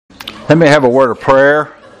Let me have a word of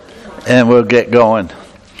prayer and we'll get going.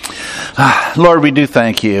 Lord, we do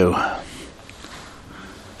thank you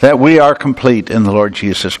that we are complete in the Lord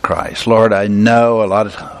Jesus Christ. Lord, I know a lot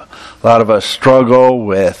of us struggle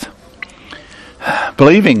with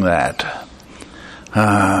believing that.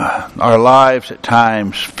 Our lives at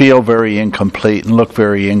times feel very incomplete and look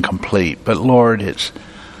very incomplete. But Lord,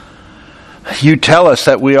 you tell us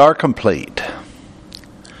that we are complete,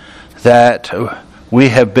 that we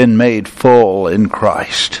have been made full in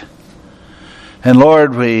Christ. And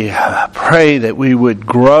Lord, we pray that we would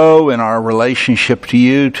grow in our relationship to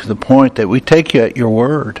you to the point that we take you at your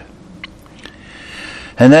word.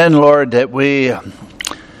 And then, Lord, that we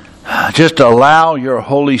just allow your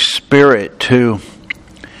Holy Spirit to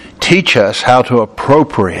teach us how to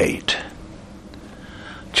appropriate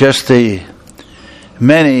just the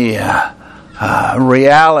many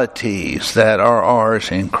realities that are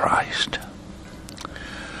ours in Christ.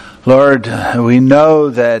 Lord, we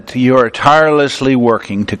know that you are tirelessly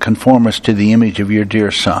working to conform us to the image of your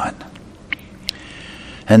dear Son.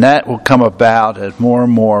 And that will come about as more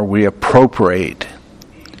and more we appropriate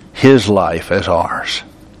his life as ours.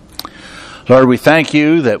 Lord, we thank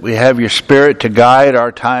you that we have your Spirit to guide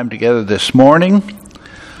our time together this morning.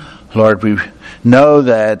 Lord, we know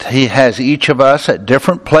that he has each of us at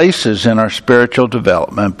different places in our spiritual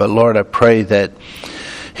development. But Lord, I pray that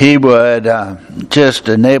he would just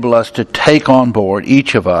enable us to take on board,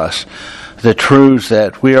 each of us, the truths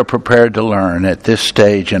that we are prepared to learn at this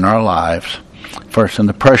stage in our lives. First, in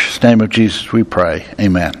the precious name of Jesus we pray.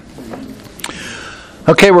 Amen.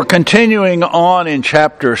 Okay, we're continuing on in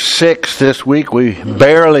chapter 6 this week. We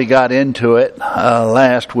barely got into it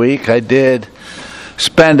last week. I did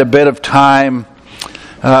spend a bit of time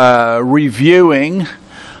reviewing,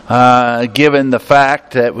 given the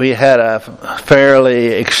fact that we had a fairly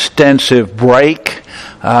extensive break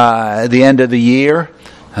at the end of the year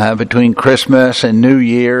between Christmas and New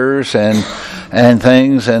Year's and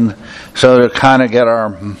things, and so to kind of get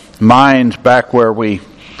our minds back where we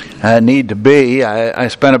need to be, I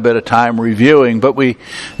spent a bit of time reviewing, but we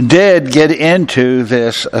did get into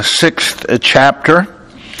this 6th chapter,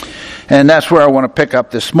 and that's where I want to pick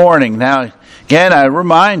up this morning. Now, again, I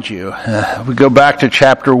remind you, we go back to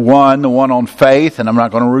chapter 1, the one on faith, and I'm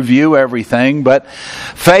not going to review everything, but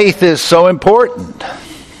faith is so important.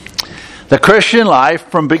 The Christian life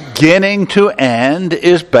from beginning to end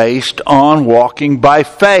is based on walking by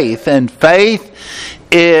faith, and faith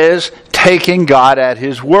is taking God at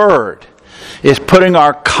his word. It's putting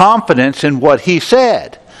our confidence in what he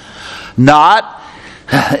said, not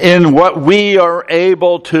in what we are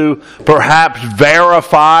able to perhaps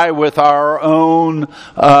verify with our own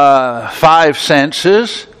 5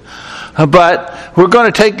 senses, but we're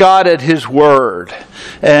going to take God at his word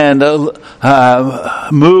and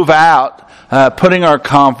move out, putting our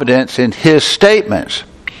confidence in his statements.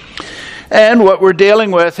 And what we're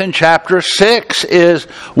dealing with in chapter 6 is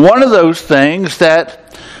one of those things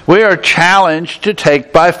that we are challenged to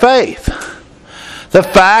take by faith. The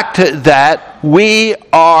fact that we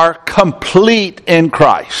are complete in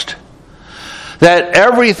Christ. That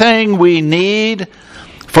everything we need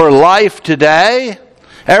for life today,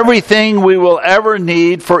 everything we will ever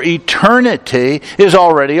need for eternity is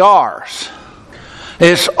already ours.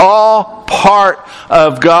 It's all part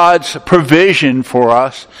of God's provision for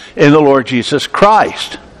us in the Lord Jesus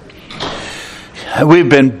Christ. We've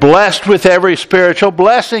been blessed with every spiritual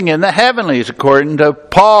blessing in the heavenlies, according to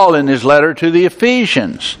Paul in his letter to the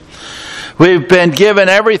Ephesians. We've been given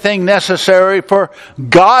everything necessary for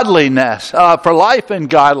godliness, for life and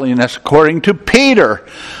godliness, according to Peter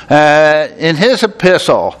in his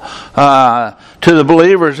epistle to the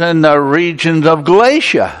believers in the regions of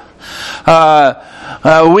Galatia.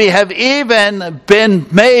 We have even been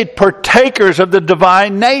made partakers of the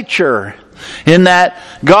divine nature, in that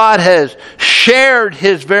God has shared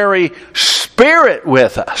his very Spirit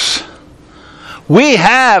with us. We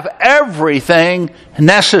have everything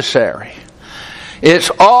necessary. It's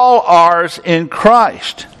all ours in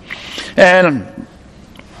Christ. And,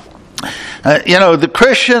 the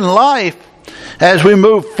Christian life, as we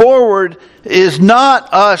move forward, is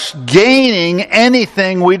not us gaining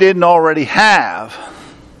anything we didn't already have.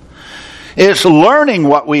 It's learning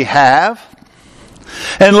what we have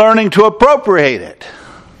and learning to appropriate it.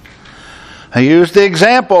 I used the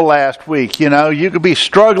example last week. You could be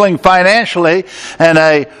struggling financially and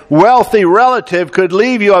a wealthy relative could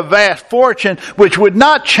leave you a vast fortune which would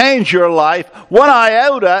not change your life one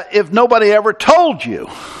iota if nobody ever told you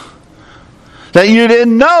that you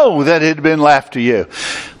didn't know that it had been left to you.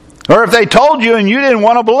 Or if they told you and you didn't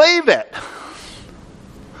want to believe it,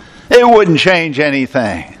 it wouldn't change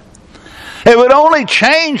anything. It would only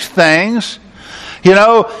change things,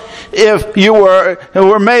 if you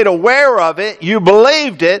were made aware of it, you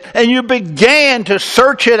believed it, and you began to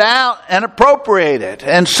search it out and appropriate it.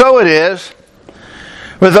 And so it is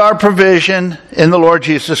with our provision in the Lord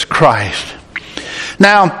Jesus Christ.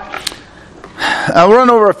 Now, I'll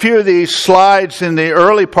run over a few of these slides in the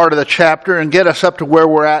early part of the chapter and get us up to where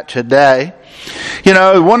we're at today.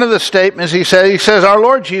 One of the statements he says, our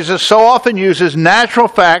Lord Jesus so often uses natural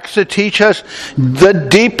facts to teach us the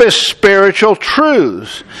deepest spiritual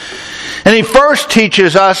truths. And he first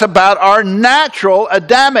teaches us about our natural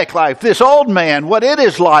Adamic life, this old man, what it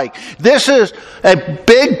is like. This is a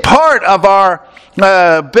big part of our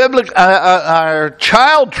our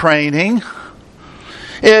child training,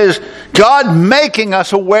 is God making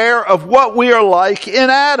us aware of what we are like in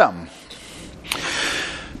Adam.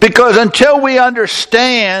 Because until we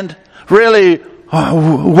understand really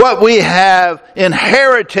what we have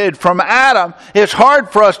inherited from Adam, it's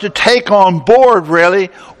hard for us to take on board really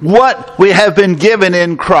what we have been given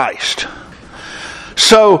in Christ.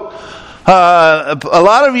 So a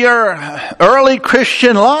lot of your early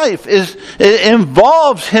Christian life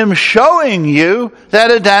involves Him showing you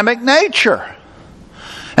that Adamic nature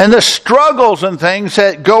and the struggles and things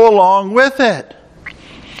that go along with it.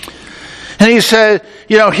 And he said,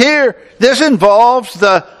 here, this involves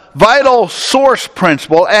the vital source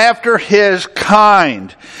principle after his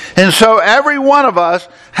kind. And so every one of us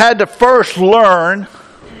had to first learn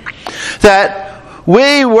that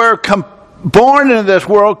we were born into this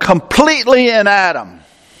world completely in Adam.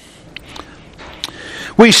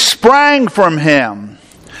 We sprang from him.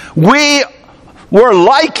 We were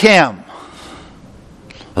like him.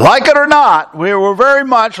 Like it or not, we were very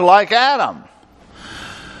much like Adam.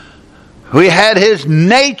 We had his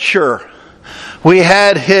nature. We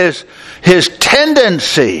had his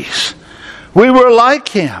tendencies. We were like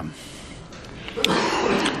him.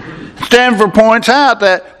 Stanford points out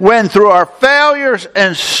that when through our failures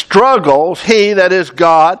and struggles, He, that is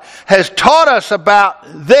God, has taught us about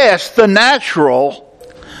this, the natural,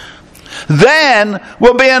 then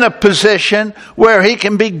we'll be in a position where He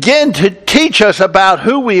can begin to teach us about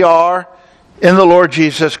who we are in the Lord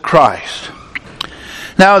Jesus Christ.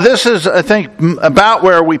 Now, this is, I think, about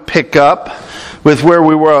where we pick up with where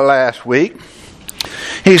we were last week.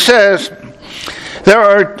 He says, there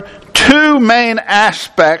are two main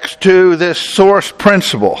aspects to this source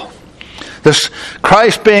principle.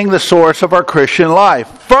 Christ being the source of our Christian life.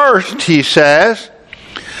 First, he says,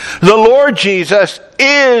 the Lord Jesus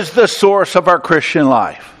is the source of our Christian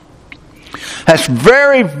life. That's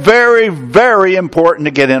very, very, very important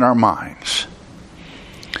to get in our minds.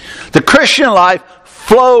 The Christian life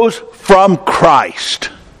flows from Christ.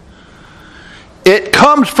 It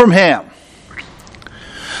comes from Him.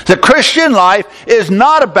 The Christian life is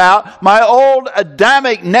not about my old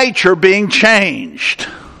Adamic nature being changed.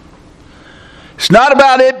 It's not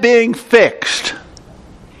about it being fixed.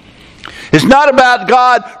 It's not about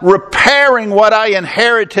God repairing what I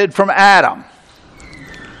inherited from Adam.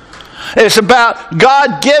 It's about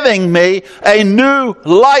God giving me a new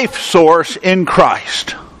life source in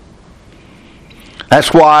Christ.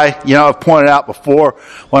 That's why, I've pointed out before,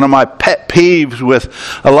 one of my pet peeves with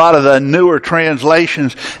a lot of the newer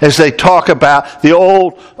translations is they talk about the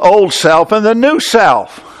old self and the new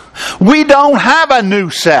self. We don't have a new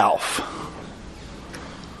self.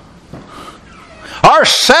 Our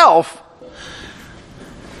self,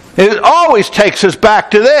 it always takes us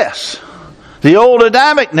back to this, the old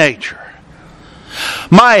Adamic nature.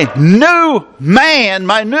 My new man,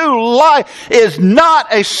 my new life is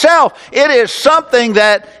not a self. It is something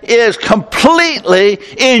that is completely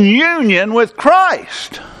in union with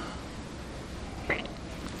Christ.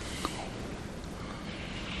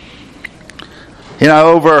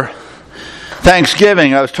 Over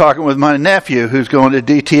Thanksgiving, I was talking with my nephew who's going to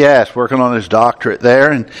DTS, working on his doctorate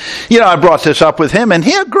there. And, I brought this up with him and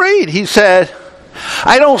he agreed. He said,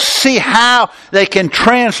 I don't see how they can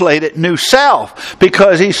translate it new self,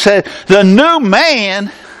 because he said the new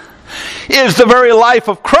man is the very life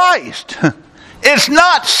of Christ. It's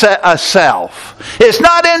not a self. It's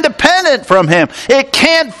not independent from Him. It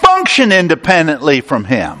can't function independently from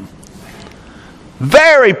Him.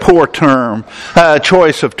 Very poor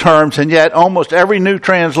choice of terms, and yet almost every new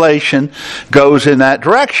translation goes in that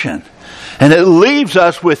direction. And it leaves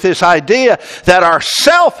us with this idea that our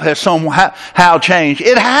self has somehow changed.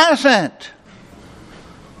 It hasn't.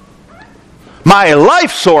 My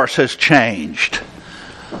life source has changed.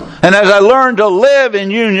 And as I learn to live in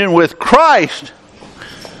union with Christ,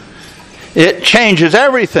 it changes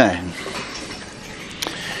everything.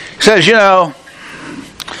 He says,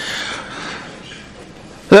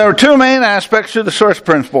 There are two main aspects to the source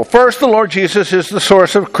principle. First, the Lord Jesus is the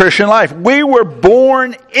source of Christian life. We were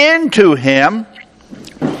born into Him.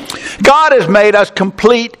 God has made us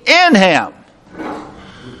complete in Him.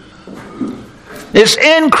 It's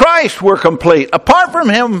in Christ we're complete. Apart from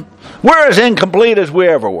Him, we're as incomplete as we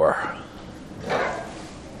ever were.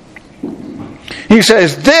 He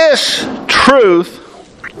says, this truth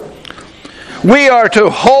we are to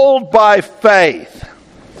hold by faith.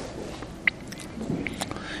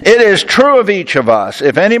 It is true of each of us.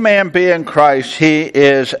 If any man be in Christ, he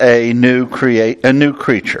is a new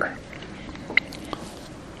creature.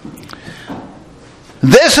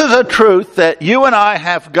 This is a truth that you and I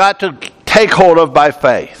have got to take hold of by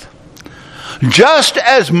faith. Just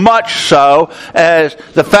as much so as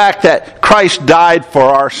the fact that Christ died for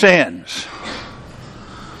our sins.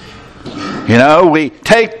 You know, we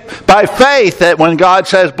take by faith that when God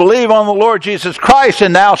says, believe on the Lord Jesus Christ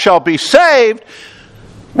and thou shalt be saved,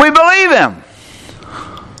 we believe Him.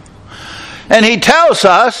 And He tells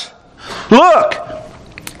us, look,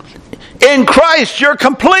 in Christ you're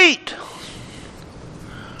complete.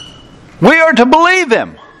 We are to believe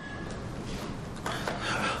Him.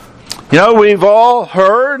 You know, we've all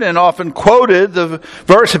heard and often quoted the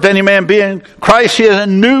verse, if any man be in Christ, he is a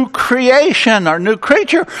new creation or new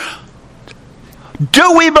creature.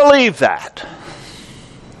 Do we believe that?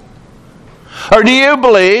 Or do you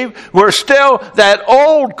believe we're still that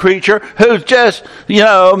old creature who's just,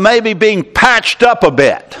 maybe being patched up a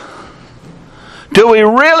bit? Do we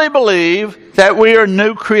really believe that we are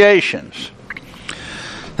new creations?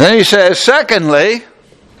 Then he says, secondly,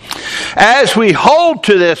 as we hold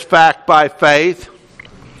to this fact by faith,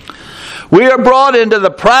 we are brought into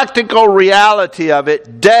the practical reality of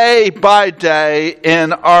it day by day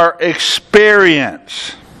in our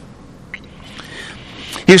experience.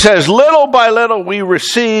 He says, little by little we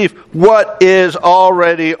receive what is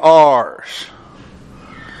already ours.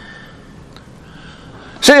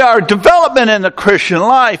 See, our development in the Christian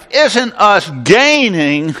life isn't us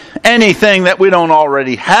gaining anything that we don't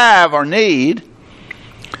already have or need.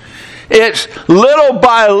 It's little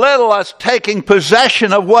by little us taking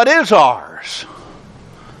possession of what is ours.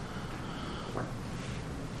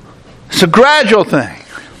 It's a gradual thing.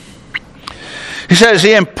 He says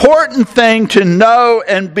the important thing to know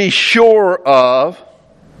and be sure of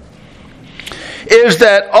is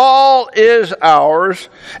that all is ours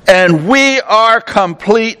and we are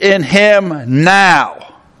complete in Him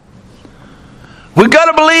now. We've got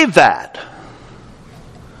to believe that.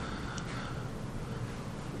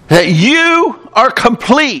 That you are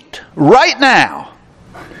complete right now.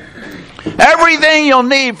 Everything you'll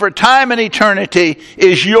need for time and eternity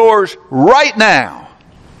is yours right now.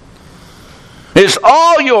 It's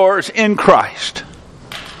all yours in Christ.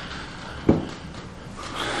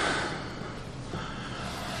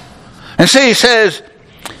 And see, he says,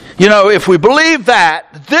 if we believe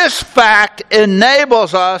that, this fact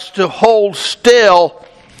enables us to hold still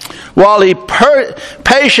while He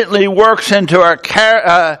patiently works into our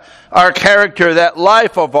character, that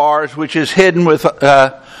life of ours which is hidden with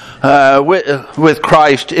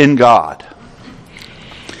Christ in God.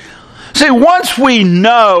 See, once we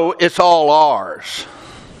know it's all ours,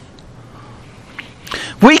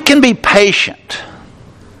 we can be patient.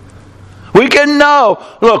 We can know,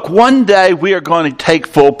 look, one day we are going to take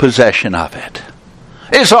full possession of it.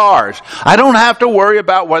 It's ours. I don't have to worry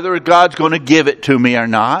about whether God's going to give it to me or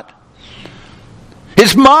not.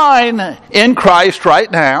 It's mine in Christ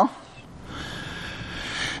right now.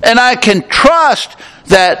 And I can trust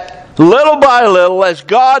that little by little, as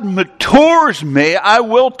God matures me, I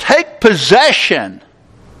will take possession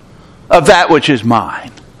of that which is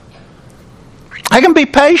mine. I can be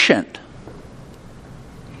patient.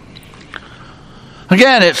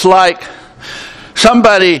 Again, it's like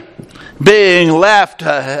somebody being left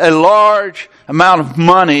a large amount of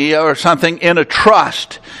money or something in a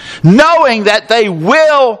trust, knowing that they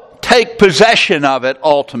will take possession of it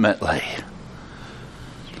ultimately.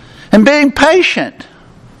 And being patient.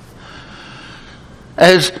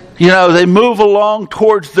 As, they move along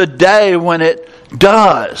towards the day when it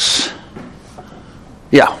does.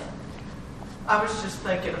 Yeah. I was just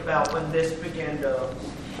thinking about when this began to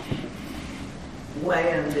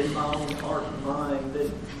land in my own heart and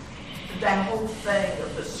mind, that whole thing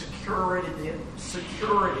of the security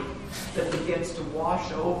that begins to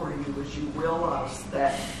wash over you as you realize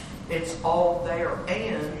that it's all there,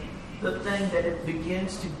 and the thing that it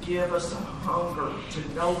begins to give us a hunger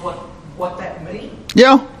to know what that means.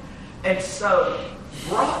 Yeah. And so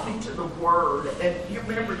brought me to the Word. And you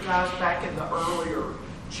remember, guys, back in the earlier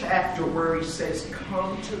chapter where he says,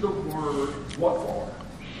 come to the Word, what for?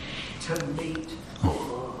 To meet the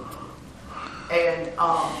Lord. And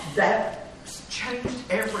that changed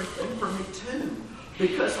everything for me too.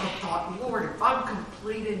 Because I thought, Lord, if I'm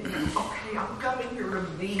completing you, okay, I'm coming here to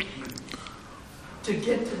meet you, to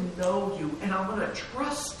get to know you, and I'm going to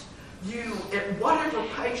trust you at whatever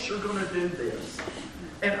pace you're going to do this.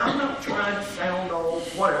 And I'm not trying to sound old,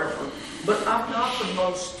 whatever, but I'm not the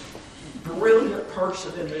most brilliant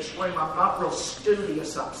person in this room. I'm not real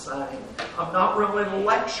studious, I'm saying. I'm not real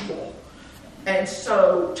intellectual. And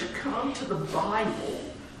so to come to the Bible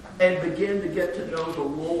and begin to get to know the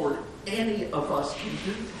Lord, any of us can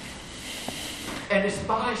do that. And it's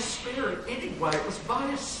by His Spirit anyway. It was by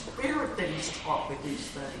His Spirit that He's taught me these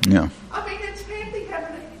things. Yeah. I mean, it's handy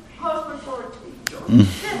having a husband for a teacher.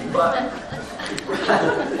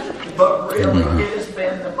 But really, it has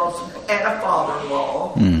been the most, and a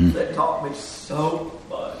father-in-law that taught me so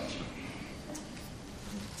much.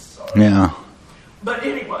 So, Yeah. But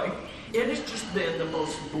anyway, it has just been the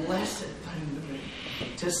most blessed thing to me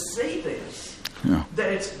to see this. Yeah.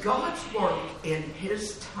 That it's God's work in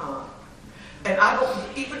His time. And I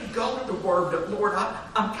don't even go to the Word that, Lord,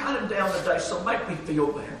 I'm kind of down today, so make me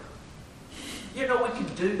feel better. You know, we can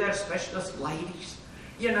do that, especially us ladies.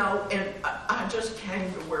 You know, and I just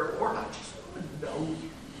came to where, Lord, I just want to know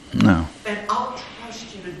you. No. And I'll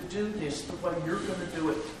trust you to do this the way you're going to do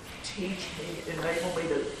it. Teach me, enable me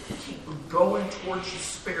to keep going towards your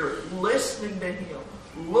Spirit, listening to Him,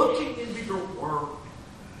 looking into your Word,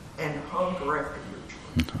 and hunger after your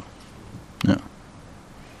truth. No.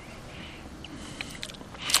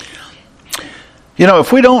 You know,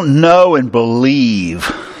 if we don't know and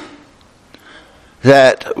believe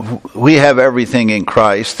that we have everything in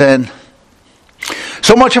Christ, then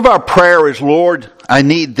so much of our prayer is, Lord, I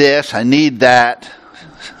need this, I need that.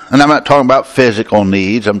 And I'm not talking about physical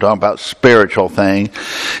needs, I'm talking about spiritual things.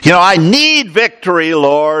 You know, I need victory,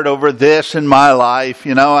 Lord, over this in my life.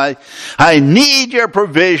 You know, I need your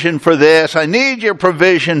provision for this, I need your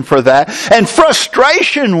provision for that. And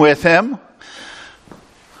frustration with Him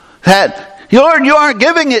that, Lord, you aren't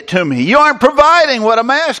giving it to me. You aren't providing what I'm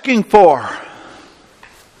asking for.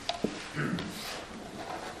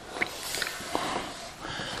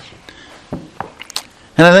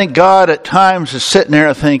 And I think God at times is sitting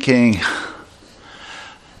there thinking,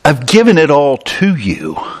 I've given it all to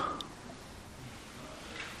you.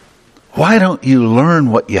 Why don't you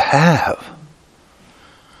learn what you have?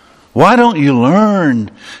 Why don't you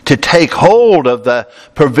learn to take hold of the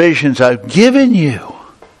provisions I've given you?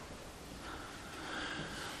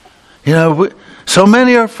 You know, so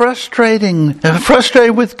many are frustrated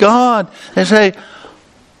with God. They say,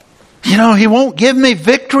 you know, He won't give me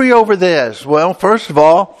victory over this. Well, first of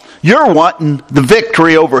all, you're wanting the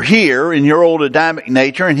victory over here in your old Adamic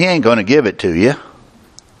nature, and He ain't going to give it to you.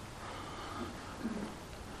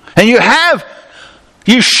 And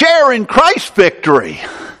you share in Christ's victory.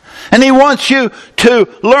 And He wants you to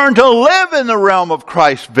learn to live in the realm of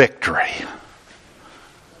Christ's victory.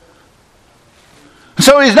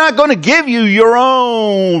 So He's not going to give you your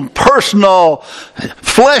own personal,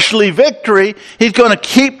 fleshly victory. He's going to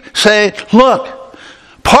keep saying, look,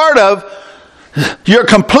 part of your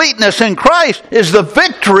completeness in Christ is the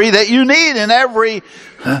victory that you need in every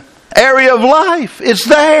area of life. It's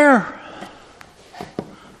there.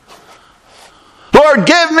 Lord,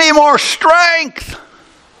 give me more strength.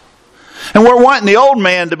 And we're wanting the old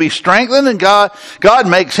man to be strengthened, and God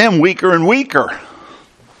makes him weaker and weaker.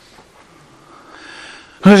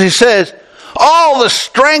 Because He says, all the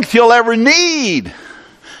strength you'll ever need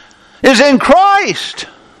is in Christ.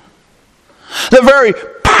 The very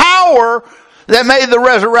power that made the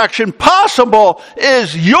resurrection possible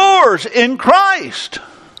is yours in Christ.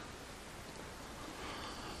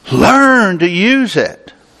 Learn to use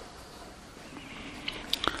it.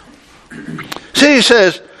 See, He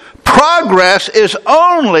says, progress is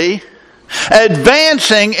only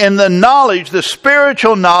advancing in the knowledge, the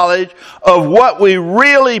spiritual knowledge of what we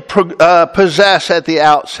really possess at the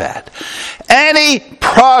outset. Any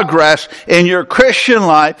progress in your Christian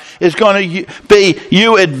life is going to be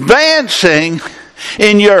you advancing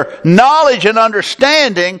in your knowledge and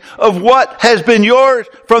understanding of what has been yours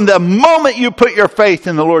from the moment you put your faith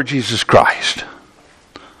in the Lord Jesus Christ.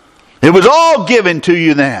 It was all given to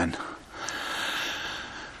you then.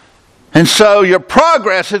 And so your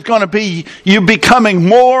progress is going to be you becoming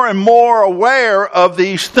more and more aware of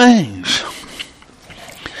these things.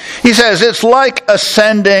 He says it's like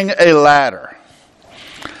ascending a ladder.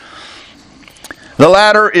 The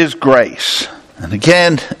ladder is grace. And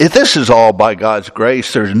again, if this is all by God's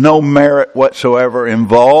grace, there's no merit whatsoever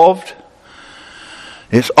involved.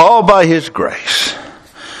 It's all by His grace.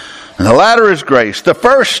 And the latter is grace. The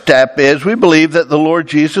first step is we believe that the Lord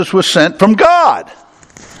Jesus was sent from God.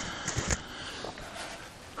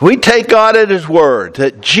 We take God at His word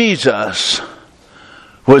that Jesus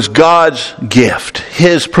was God's gift,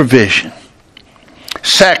 His provision.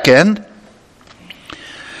 Second,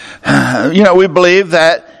 we believe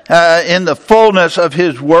that in the fullness of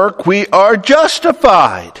His work we are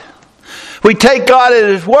justified. We take God at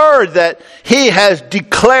His word that He has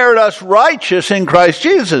declared us righteous in Christ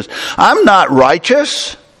Jesus. I'm not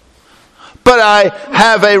righteous, but I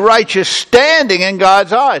have a righteous standing in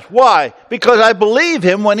God's eyes. Why? Because I believe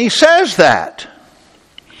Him when He says that.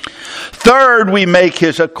 Third, we make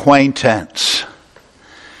His acquaintance. He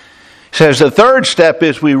says the third step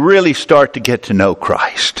is we really start to get to know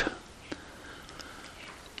Christ.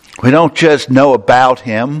 We don't just know about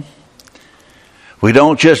Him. We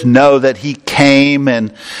don't just know that He came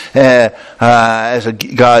and as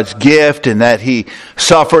God's gift and that He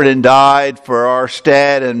suffered and died for our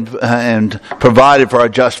stead and provided for our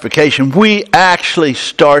justification. We actually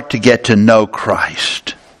start to get to know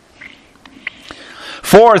Christ.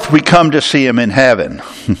 Fourth, we come to see Him in heaven.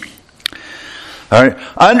 Our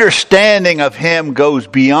understanding of Him goes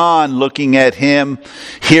beyond looking at Him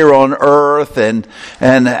here on earth and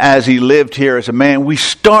as He lived here as a man. We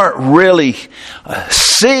start really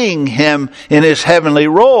seeing Him in His heavenly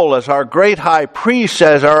role as our great high priest,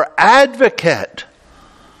 as our advocate.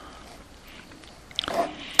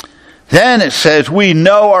 Then it says we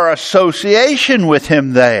know our association with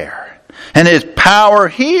Him there and His power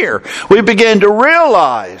here. We begin to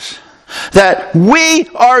realize that we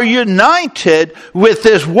are united with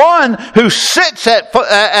this one who sits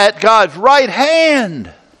at God's right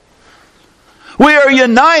hand. We are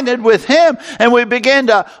united with Him, and we begin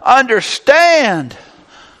to understand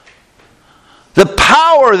the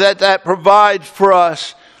power that provides for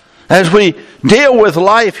us as we deal with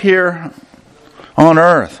life here on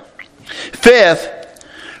earth. Fifth,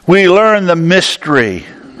 we learn the mystery,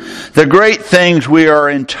 the great things we are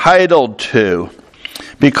entitled to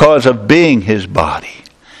because of being His body.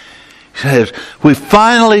 He says, we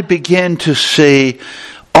finally begin to see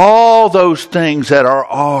all those things that are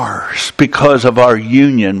ours because of our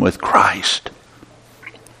union with Christ.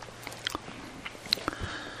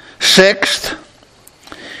 Sixth,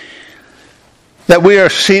 that we are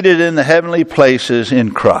seated in the heavenly places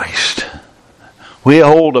in Christ. We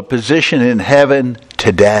hold a position in heaven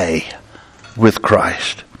today with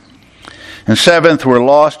Christ. And seventh, we're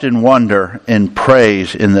lost in wonder and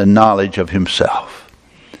praise in the knowledge of Himself.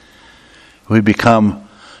 We become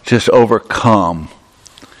just overcome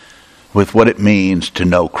with what it means to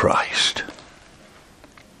know Christ.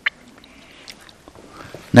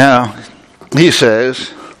 Now, he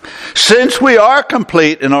says, since we are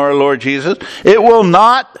complete in our Lord Jesus, it will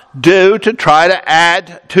not do to try to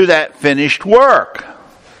add to that finished work.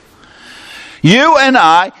 You and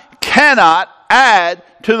I cannot add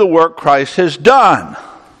to the work Christ has done.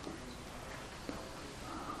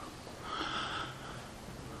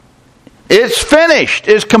 It's finished.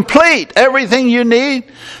 It's complete. Everything you need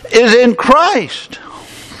is in Christ.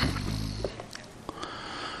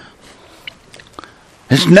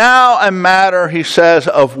 It's now a matter, he says,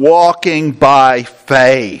 of walking by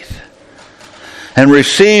faith and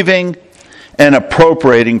receiving and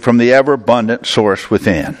appropriating from the ever-abundant source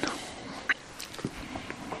within.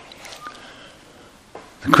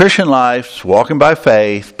 The Christian life, walking by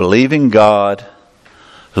faith, believing God,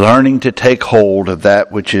 learning to take hold of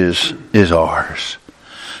that which is ours.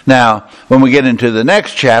 Now, when we get into the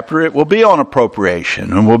next chapter, it will be on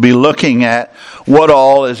appropriation, and we'll be looking at what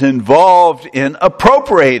all is involved in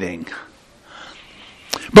appropriating.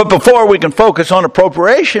 But before we can focus on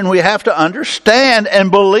appropriation, we have to understand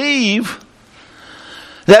and believe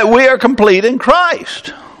that we are complete in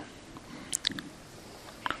Christ.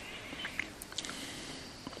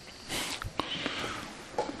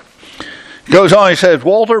 Goes on, he says,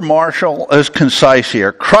 Walter Marshall is concise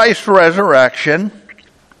here. Christ's resurrection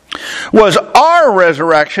was our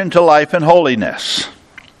resurrection to life and holiness,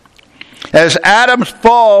 as Adam's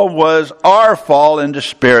fall was our fall into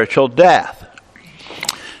spiritual death.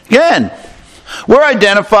 Again, we're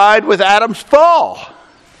identified with Adam's fall.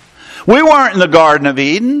 We weren't in the Garden of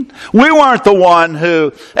Eden. We weren't the one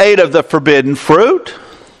who ate of the forbidden fruit.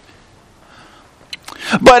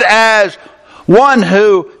 But as one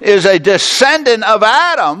who is a descendant of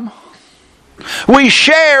Adam, we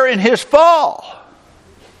share in his fall.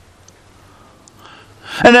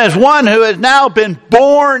 And as one who has now been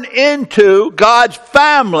born into God's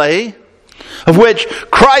family, of which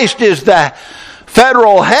Christ is the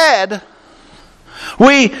federal head,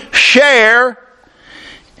 we share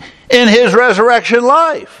in his resurrection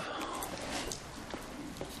life.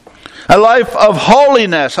 a life of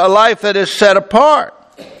holiness, a life that is set apart.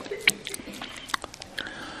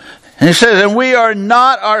 And he says, and we are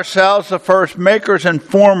not ourselves the first makers and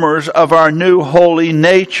formers of our new holy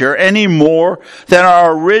nature any more than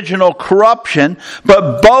our original corruption,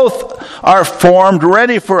 but both are formed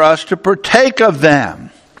ready for us to partake of them.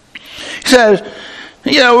 He says,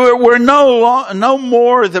 we're no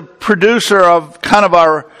more the producer of kind of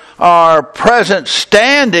our present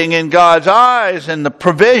standing in God's eyes and the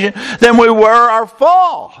provision than we were our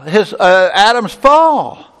fall, Adam's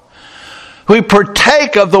fall. We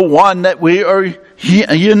partake of the one that we are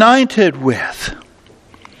united with.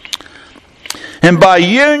 And by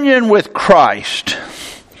union with Christ,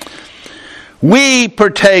 we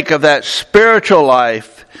partake of that spiritual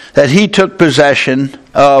life that He took possession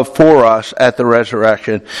of for us at the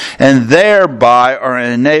resurrection, and thereby are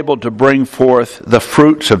enabled to bring forth the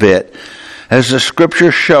fruits of it, as the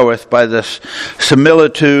Scripture showeth by the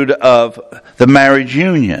similitude of the marriage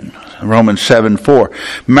union. Romans 7:4.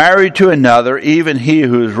 Married to another, even he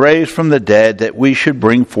who is raised from the dead, that we should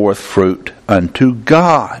bring forth fruit unto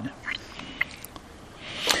God.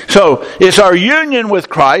 So it's our union with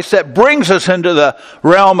Christ that brings us into the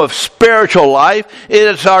realm of spiritual life. It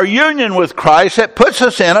is our union with Christ that puts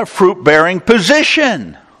us in a fruit-bearing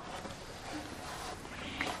position.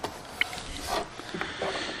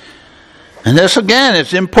 And this again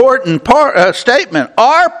is an important statement.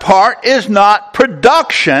 Our part is not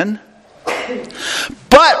production,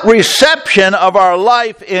 but reception of our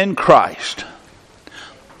life in Christ.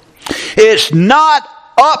 It's not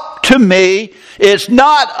up to me, it's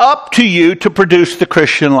not up to you to produce the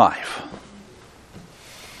Christian life.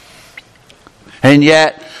 And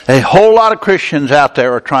yet, a whole lot of Christians out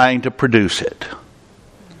there are trying to produce it.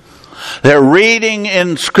 They're reading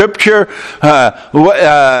in Scripture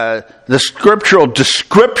the scriptural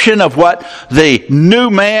description of what the new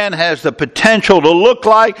man has the potential to look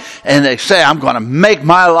like, and they say, I'm going to make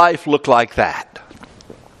my life look like that.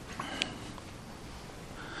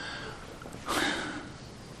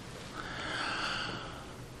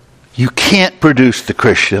 You can't produce the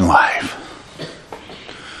Christian life.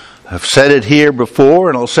 I've said it here before,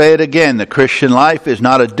 and I'll say it again. The Christian life is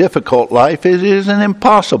not a difficult life. It is an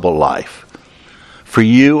impossible life for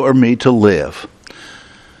you or me to live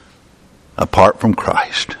apart from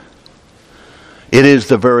Christ. It is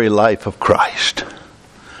the very life of Christ,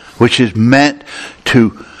 which is meant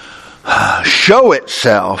to show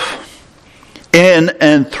itself in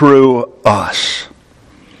and through us.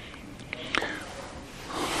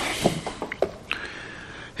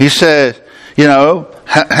 He says,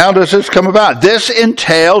 how does this come about? This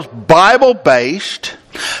entails Bible-based,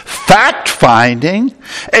 fact-finding,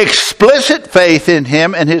 explicit faith in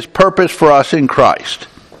Him and His purpose for us in Christ,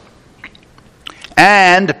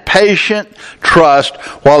 and patient trust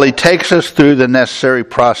while He takes us through the necessary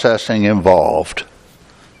processing involved.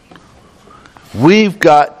 We've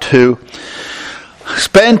got to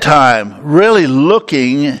spend time really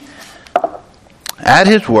looking at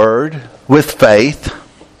His Word with faith.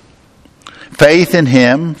 Faith in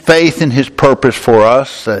Him, faith in His purpose for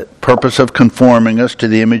us, the purpose of conforming us to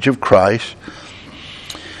the image of Christ.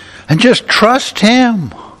 And just trust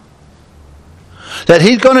Him that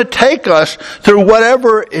He's going to take us through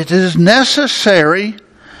whatever it is necessary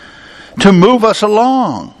to move us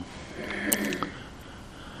along.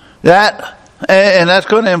 That's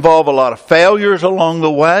going to involve a lot of failures along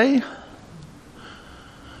the way.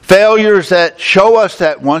 Failures that show us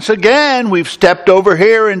that once again we've stepped over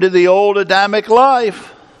here into the old Adamic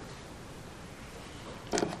life.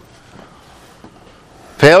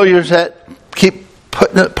 Failures that keep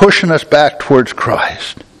pushing us back towards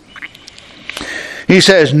Christ. He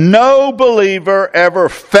says, no believer ever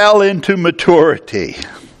fell into maturity,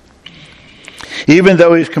 even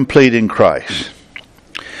though he's complete in Christ.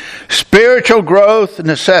 Spiritual growth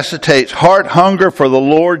necessitates heart hunger for the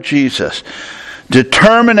Lord Jesus.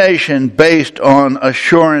 Determination based on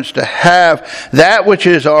assurance to have that which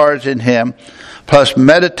is ours in Him, plus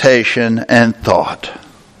meditation and thought.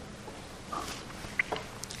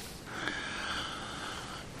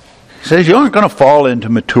 He says you aren't going to fall into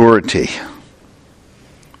maturity.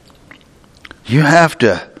 You have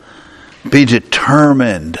to be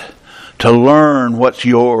determined to learn what's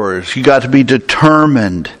yours. You got to be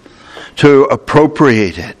determined to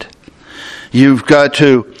appropriate it. You've got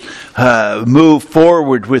to move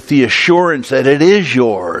forward with the assurance that it is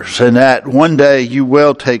yours and that one day you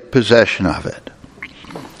will take possession of it.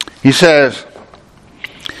 He says,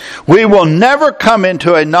 we will never come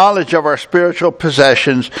into a knowledge of our spiritual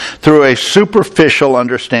possessions through a superficial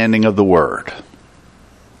understanding of the Word.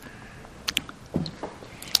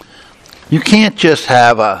 You can't just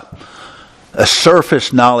have a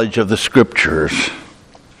surface knowledge of the Scriptures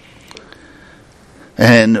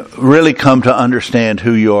and really come to understand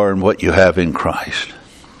who you are and what you have in Christ.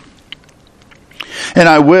 And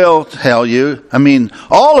I will tell you,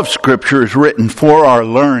 all of Scripture is written for our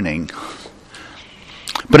learning.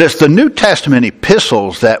 But it's the New Testament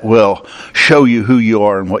epistles that will show you who you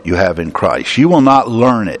are and what you have in Christ. You will not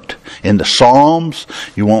learn it in the Psalms.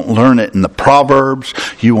 You won't learn it in the Proverbs.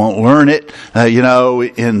 You won't learn it,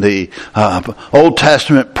 in the Old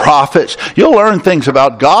Testament prophets. You'll learn things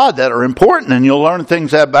about God that are important, and you'll learn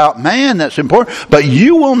things about man that's important. But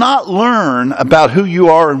you will not learn about who you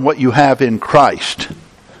are and what you have in Christ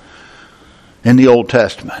in the Old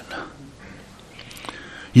Testament.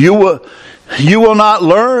 You will not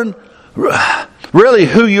learn really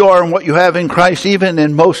who you are and what you have in Christ even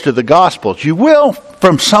in most of the Gospels. You will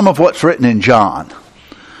from some of what's written in John.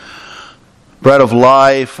 Bread of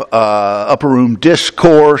Life, Upper Room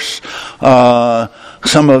Discourse,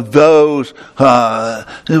 some of those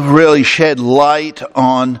really shed light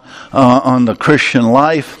on the Christian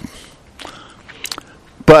life.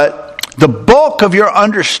 But the bulk of your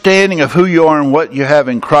understanding of who you are and what you have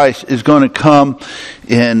in Christ is going to come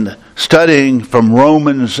in studying from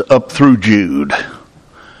Romans up through Jude,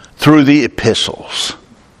 through the epistles,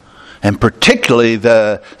 and particularly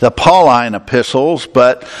the Pauline epistles,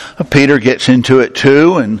 but Peter gets into it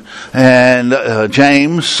too, and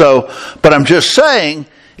James. But I'm just saying,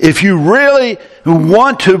 if you really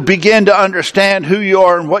want to begin to understand who you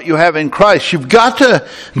are and what you have in Christ, you've got to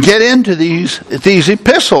get into these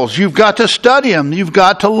epistles. You've got to study them. You've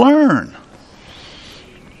got to learn.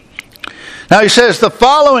 Now he says, the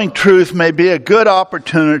following truth may be a good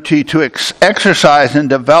opportunity to exercise and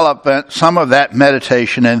develop some of that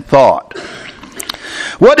meditation and thought.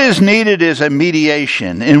 What is needed is a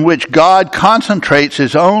mediation in which God concentrates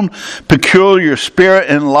His own peculiar spirit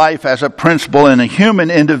and life as a principle in a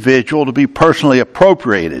human individual to be personally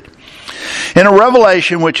appropriated. In a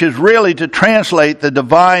revelation which is really to translate the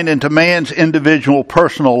divine into man's individual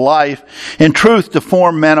personal life, in truth to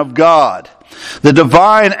form men of God. The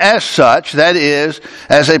divine as such, that is,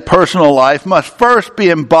 as a personal life, must first be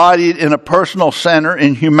embodied in a personal center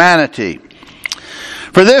in humanity.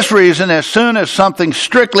 For this reason, as soon as something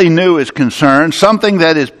strictly new is concerned, something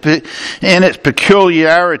that is in its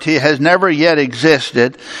peculiarity has never yet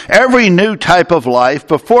existed, every new type of life,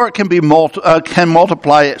 before it can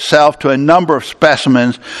multiply itself to a number of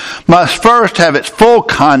specimens, must first have its full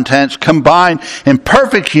contents combined in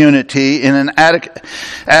perfect unity in an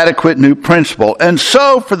adequate new principle. And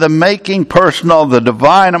so, for the making personal the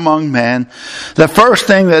divine among men, the first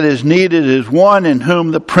thing that is needed is one in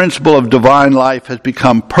whom the principle of divine life has become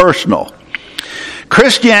personal.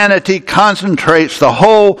 Christianity concentrates the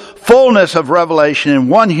whole fullness of revelation in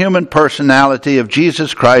one human personality of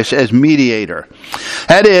Jesus Christ as mediator.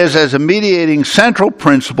 That is, as a mediating central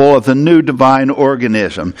principle of the new divine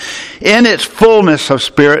organism in its fullness of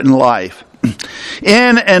spirit and life.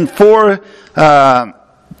 In and for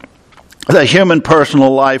the human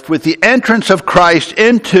personal life, with the entrance of Christ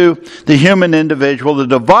into the human individual, the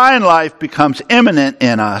divine life becomes immanent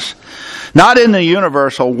in us, not in the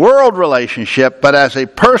universal world relationship, but as a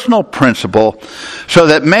personal principle, so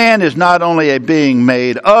that man is not only a being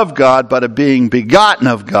made of God, but a being begotten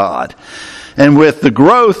of God. And with the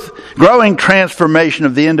growing transformation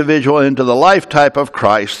of the individual into the life type of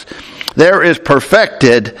Christ, there is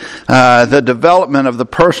perfected the development of the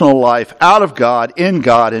personal life out of God, in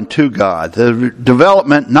God, and to God. The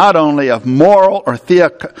development not only of moral or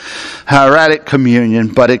theocratic communion,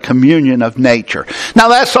 but a communion of nature. Now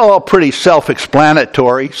that's all pretty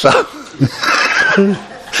self-explanatory, so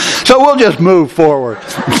we'll just move forward.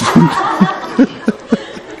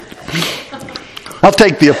 I'll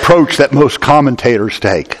take the approach that most commentators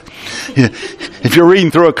take. If you're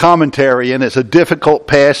reading through a commentary and it's a difficult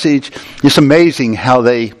passage, it's amazing how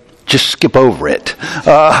they just skip over it.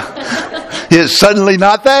 It's suddenly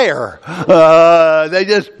not there. They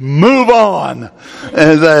just move on.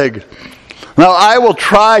 And they, now, I will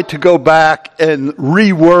try to go back and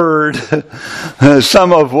reword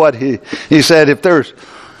some of what he said. If there's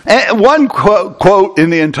one quote in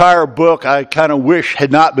the entire book I kind of wish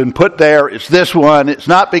had not been put there, it's this one. It's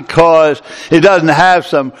not because it doesn't have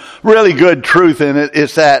some really good truth in it.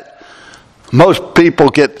 It's that most people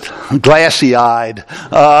get glassy-eyed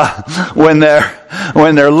when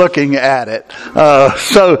they're looking at it.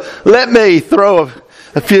 So let me throw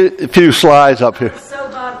a few slides up here. I was so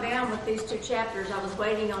bogged down with these two chapters I was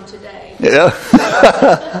waiting on today. Yeah.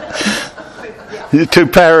 Yeah. 2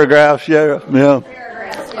 paragraphs, yeah.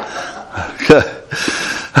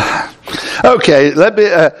 Okay,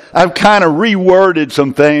 I've kind of reworded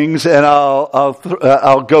some things, and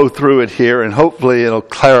I'll go through it here, and hopefully it'll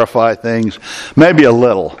clarify things, maybe a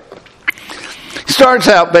little. He starts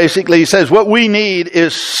out basically, he says, what we need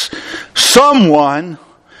is someone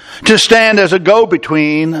to stand as a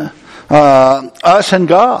go-between us and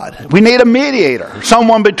God. We need a mediator,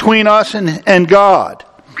 someone between us and God.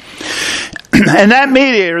 And that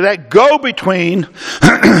mediator, that go-between,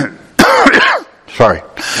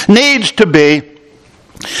 needs to be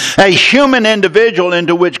a human individual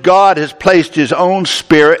into which God has placed His own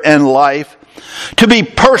spirit and life to be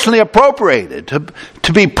personally appropriated,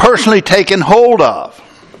 to be personally taken hold of.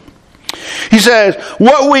 He says,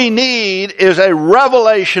 what we need is a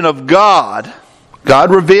revelation of God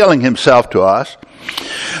revealing Himself to us,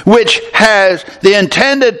 which has the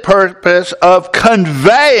intended purpose of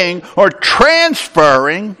conveying or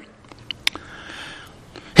transferring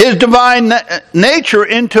His divine nature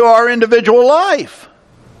into our individual life.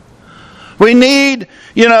 We need,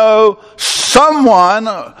 someone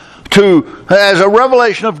as a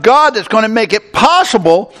revelation of God that's going to make it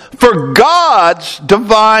possible for God's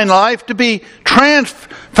divine life to be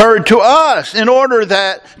transferred to us in order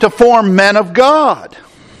to form men of God.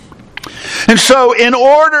 And so in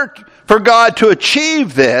order for God to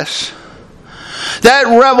achieve this, that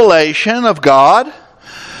revelation of God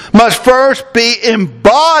must first be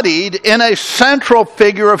embodied in a central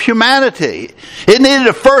figure of humanity. It needed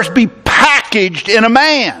to first be packaged in a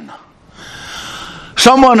man.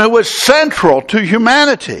 Someone who was central to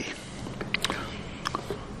humanity.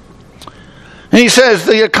 And he says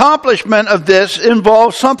the accomplishment of this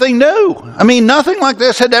involves something new. Nothing like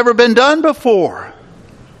this had ever been done before.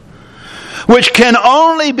 Which can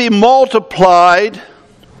only be multiplied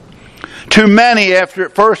to many after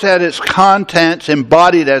it first had its contents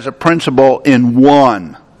embodied as a principle in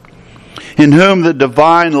one, in whom the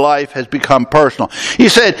divine life has become personal. He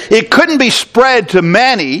said it couldn't be spread to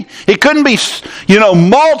many, it couldn't be,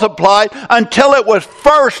 multiplied until it was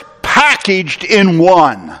first packaged in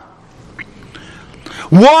one.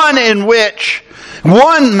 One man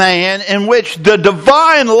in which the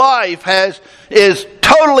divine life is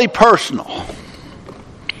totally personal.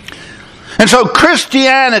 And so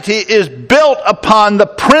Christianity is built upon the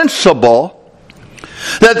principle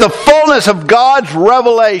that the fullness of God's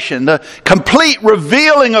revelation, the complete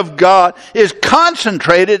revealing of God, is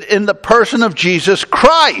concentrated in the person of Jesus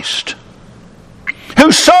Christ,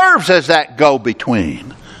 who serves as that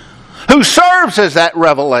go-between, who serves as that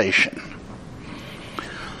revelation.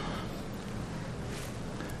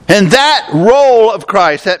 And that role of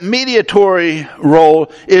Christ, that mediatory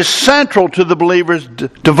role, is central to the believer's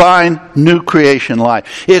divine new creation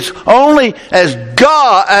life. It's only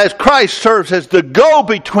as Christ serves as the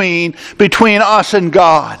go-between between us and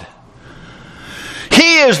God.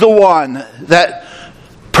 He is the one that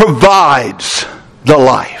provides the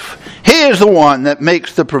life. He is the one that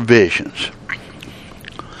makes the provisions.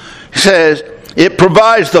 He says it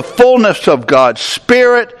provides the fullness of God's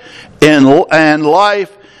Spirit and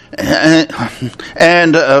life,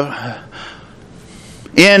 and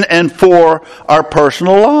in and for our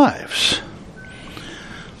personal lives.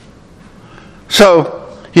 So,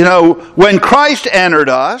 when Christ entered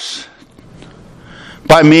us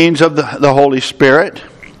by means of the Holy Spirit,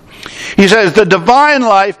 he says the divine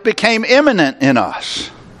life became immanent in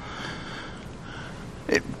us.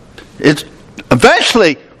 It's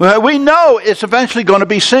eventually, we know it's eventually going to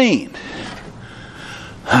be seen.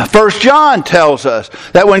 1 John tells us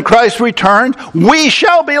that when Christ returned, we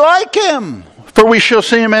shall be like Him, for we shall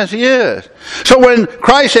see Him as He is. So when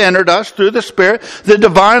Christ entered us through the Spirit, the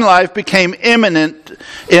divine life became immanent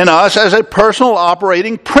in us as a personal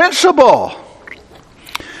operating principle.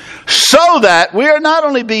 So that we are not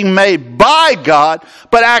only being made by God,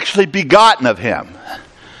 but actually begotten of Him.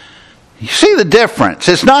 You see the difference.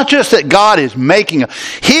 It's not just that God is making,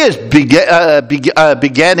 He is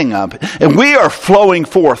begetting us, and we are flowing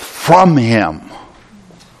forth from Him.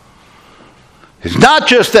 It's not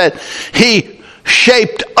just that He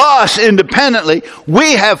shaped us independently.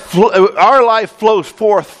 Our life flows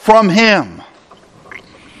forth from Him.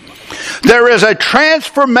 There is a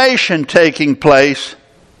transformation taking place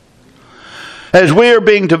as we are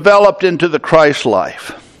being developed into the Christ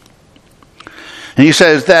life. And he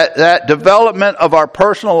says that development of our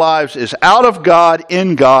personal lives is out of God,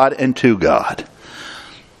 in God, and to God.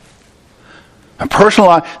 Our personal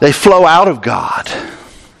life, they flow out of God.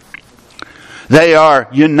 They are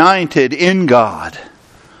united in God.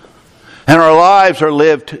 And our lives are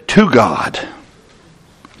lived to God.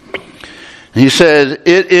 And he says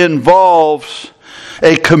it involves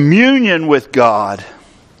a communion with God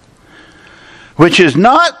which is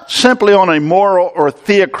not simply on a moral or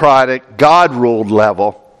theocratic, God-ruled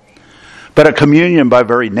level, but a communion by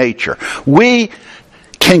very nature. We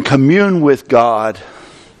can commune with God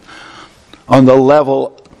on the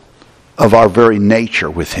level of our very nature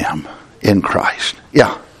with Him in Christ.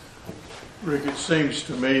 Yeah. Rick, it seems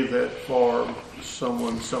to me that for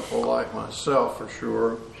someone simple like myself, for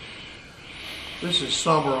sure, this is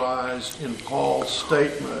summarized in Paul's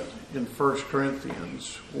statement in 1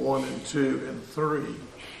 Corinthians 1 and 2 and 3,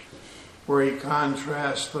 where he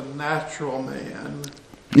contrasts the natural man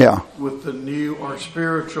with the new or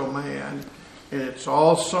spiritual man, and it's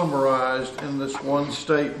all summarized in this one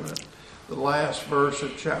statement, the last verse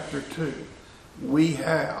of chapter 2. We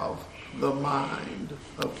have the mind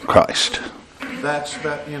of Christ. That's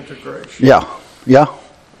that integration. Yeah.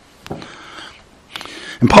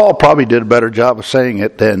 And Paul probably did a better job of saying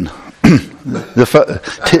it than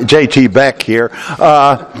J.T. Beck here.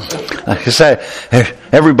 Like I say,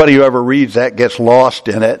 everybody who ever reads that gets lost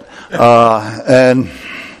in it. And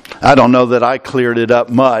I don't know that I cleared it up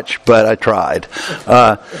much, but I tried.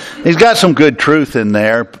 He's got some good truth in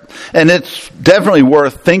there, and it's definitely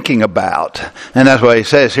worth thinking about. And that's why he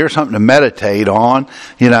says, here's something to meditate on,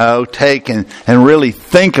 take and really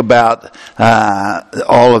think about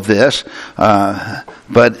all of this.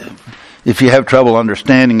 But if you have trouble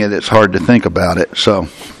understanding it, it's hard to think about it. So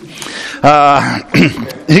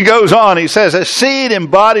he goes on, he says, a seed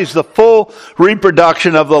embodies the full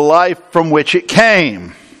reproduction of the life from which it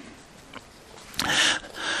came.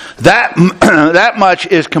 That much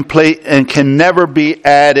is complete and can never be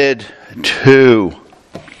added to.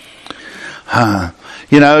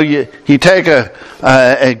 You take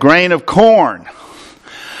a grain of corn,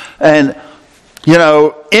 and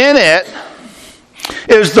in it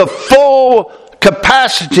is the full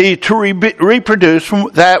capacity to reproduce from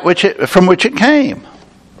that from which it came.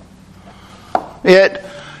 It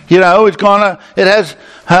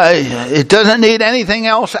doesn't need anything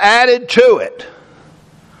else added to it.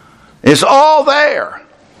 It's all there.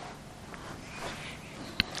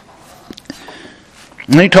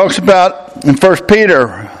 And he talks about in 1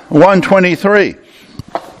 Peter 1:23,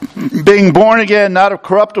 being born again, not of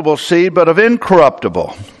corruptible seed, but of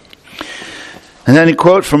incorruptible. And then he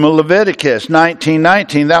quotes from Leviticus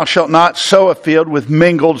 19:19, thou shalt not sow a field with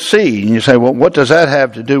mingled seed. And you say, well, what does that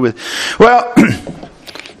have to do with? Well,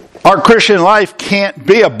 our Christian life can't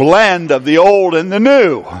be a blend of the old and the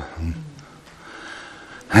new.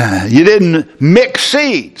 You didn't mix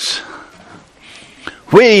seeds.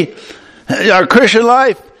 Our Christian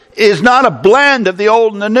life is not a blend of the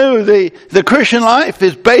old and the new. The Christian life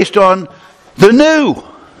is based on the new,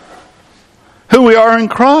 who we are in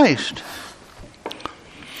Christ.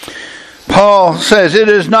 Paul says, it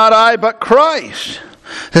is not I, but Christ.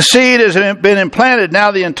 The seed has been implanted.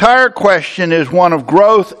 Now the entire question is one of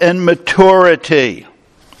growth and maturity.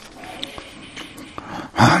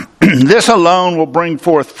 This alone will bring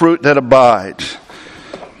forth fruit that abides.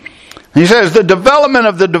 He says, the development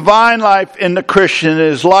of the divine life in the Christian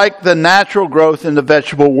is like the natural growth in the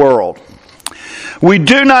vegetable world. We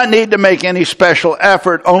do not need to make any special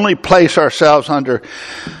effort, only place ourselves under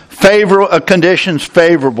conditions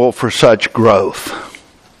favorable for such growth.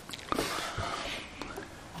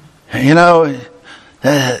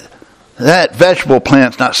 That vegetable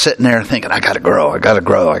plant's not sitting there thinking, I gotta grow.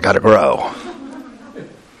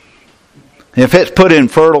 If it's put in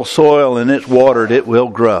fertile soil and it's watered, it will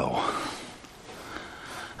grow.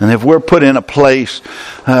 And if we're put in a place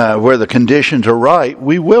where the conditions are right,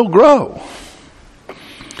 we will grow.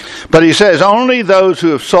 But he says, only those who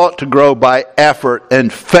have sought to grow by effort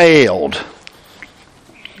and failed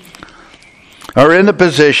are in the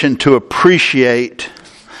position to appreciate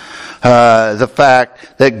the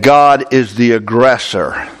fact that God is the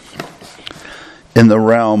aggressor in the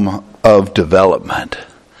realm of development.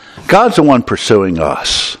 God's the one pursuing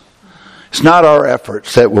us. It's not our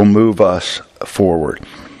efforts that will move us forward.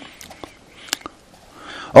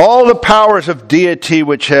 All the powers of deity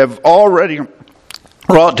which have already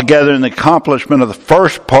wrought together in the accomplishment of the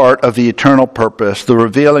first part of the eternal purpose, the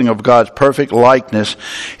revealing of God's perfect likeness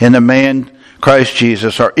in the man Christ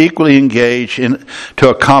Jesus, are equally engaged to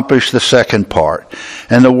accomplish the second part,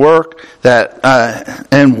 and work that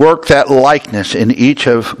likeness in each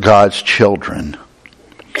of God's children.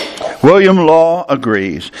 William Law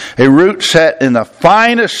agrees. A root set in the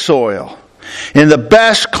finest soil, in the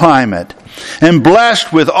best climate, and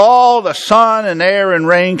blessed with all the sun and air and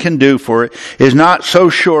rain can do for it, is not so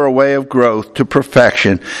sure a way of growth to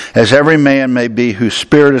perfection as every man may be whose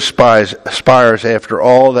spirit aspires after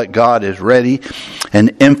all that God is ready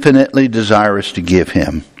and infinitely desirous to give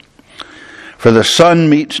him. For the sun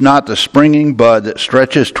meets not the springing bud that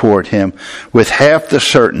stretches toward him with half the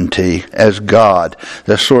certainty as God,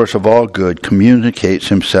 the source of all good, communicates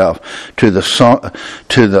himself to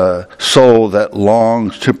the soul that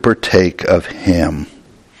longs to partake of him.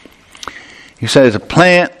 He says a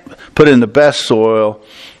plant put in the best soil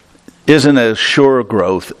isn't as sure a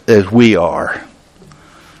growth as we are,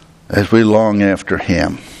 as we long after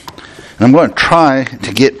him. And I'm going to try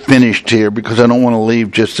to get finished here because I don't want to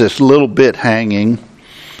leave just this little bit hanging.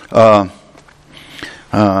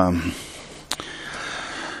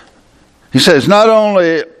 He says, not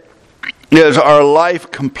only is our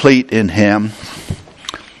life complete in him,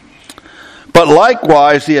 but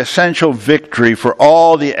likewise the essential victory for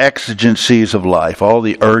all the exigencies of life, all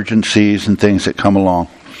the urgencies and things that come along.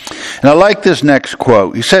 And I like this next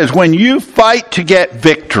quote. He says, when you fight to get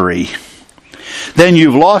victory, then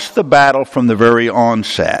you've lost the battle from the very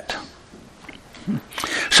onset.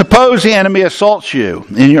 Suppose the enemy assaults you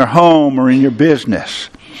in your home or in your business.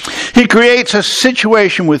 He creates a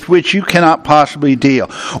situation with which you cannot possibly deal.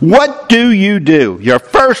 What do? Your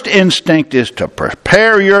first instinct is to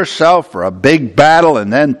prepare yourself for a big battle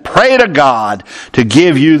and then pray to God to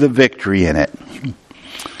give you the victory in it.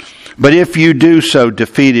 But if you do so,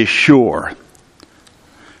 defeat is sure,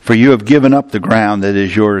 for you have given up the ground that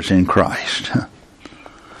is yours in Christ.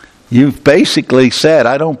 You've basically said,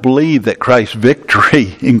 I don't believe that Christ's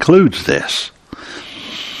victory includes this.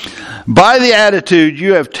 By the attitude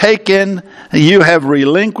you have taken, you have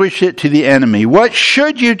relinquished it to the enemy. What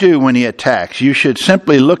should you do when he attacks? You should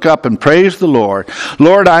simply look up and praise the Lord.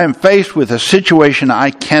 Lord, I am faced with a situation I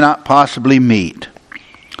cannot possibly meet.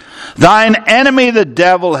 Thine enemy, the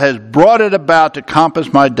devil, has brought it about to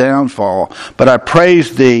compass my downfall. But I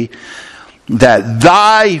praise thee that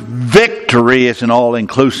thy victory is an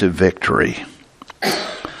all-inclusive victory.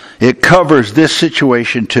 It covers this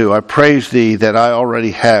situation too. I praise thee that I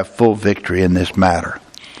already have full victory in this matter.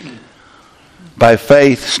 By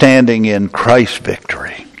faith, standing in Christ's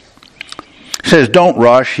victory. He says, don't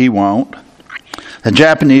rush, he won't. The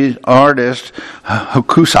Japanese artist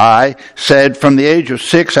Hokusai said, from the age of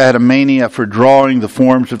 6, I had a mania for drawing the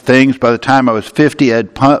forms of things. By the time I was 50, I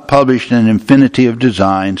had published an infinity of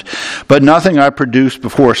designs. But nothing I produced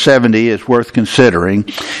before 70 is worth considering.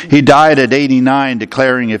 He died at 89,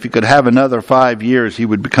 declaring if he could have another 5 years, he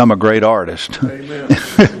would become a great artist. Amen.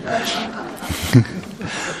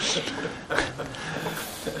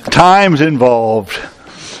 Times involved.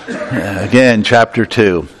 Again, chapter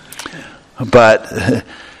 2. But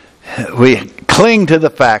we cling to the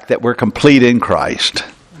fact that we're complete in Christ.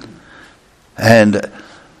 And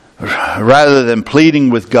rather than pleading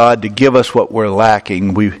with God to give us what we're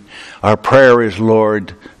lacking, our prayer is,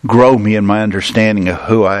 Lord, grow me in my understanding of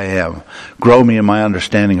who I am. Grow me in my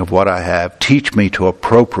understanding of what I have. Teach me to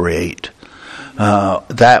appropriate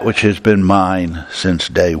that which has been mine since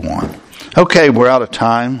day one. Okay, we're out of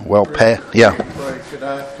time. Well, yeah. Right.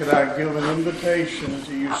 Could I give an invitation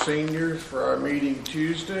to you seniors for our meeting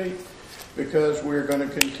Tuesday? Because we're going to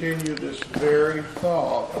continue this very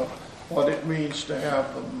thought of what it means to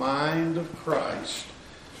have the mind of Christ,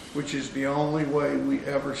 which is the only way we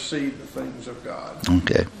ever see the things of God.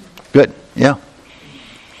 Okay, good. Yeah.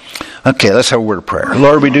 Okay, let's have a word of prayer.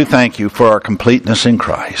 Lord, we do thank you for our completeness in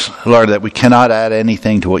Christ. Lord, that we cannot add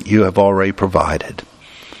anything to what you have already provided.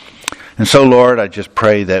 And so, Lord, I just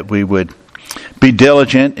pray that we would be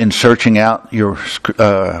diligent in searching out your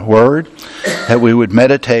word, that we would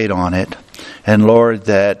meditate on it, and, Lord,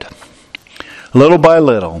 that little by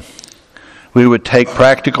little we would take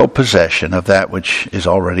practical possession of that which is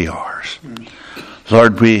already ours.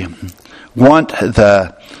 Lord, we want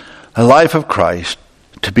the life of Christ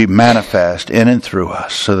to be manifest in and through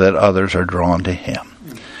us so that others are drawn to him.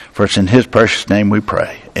 For it's in his precious name we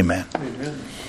pray. Amen. Amen.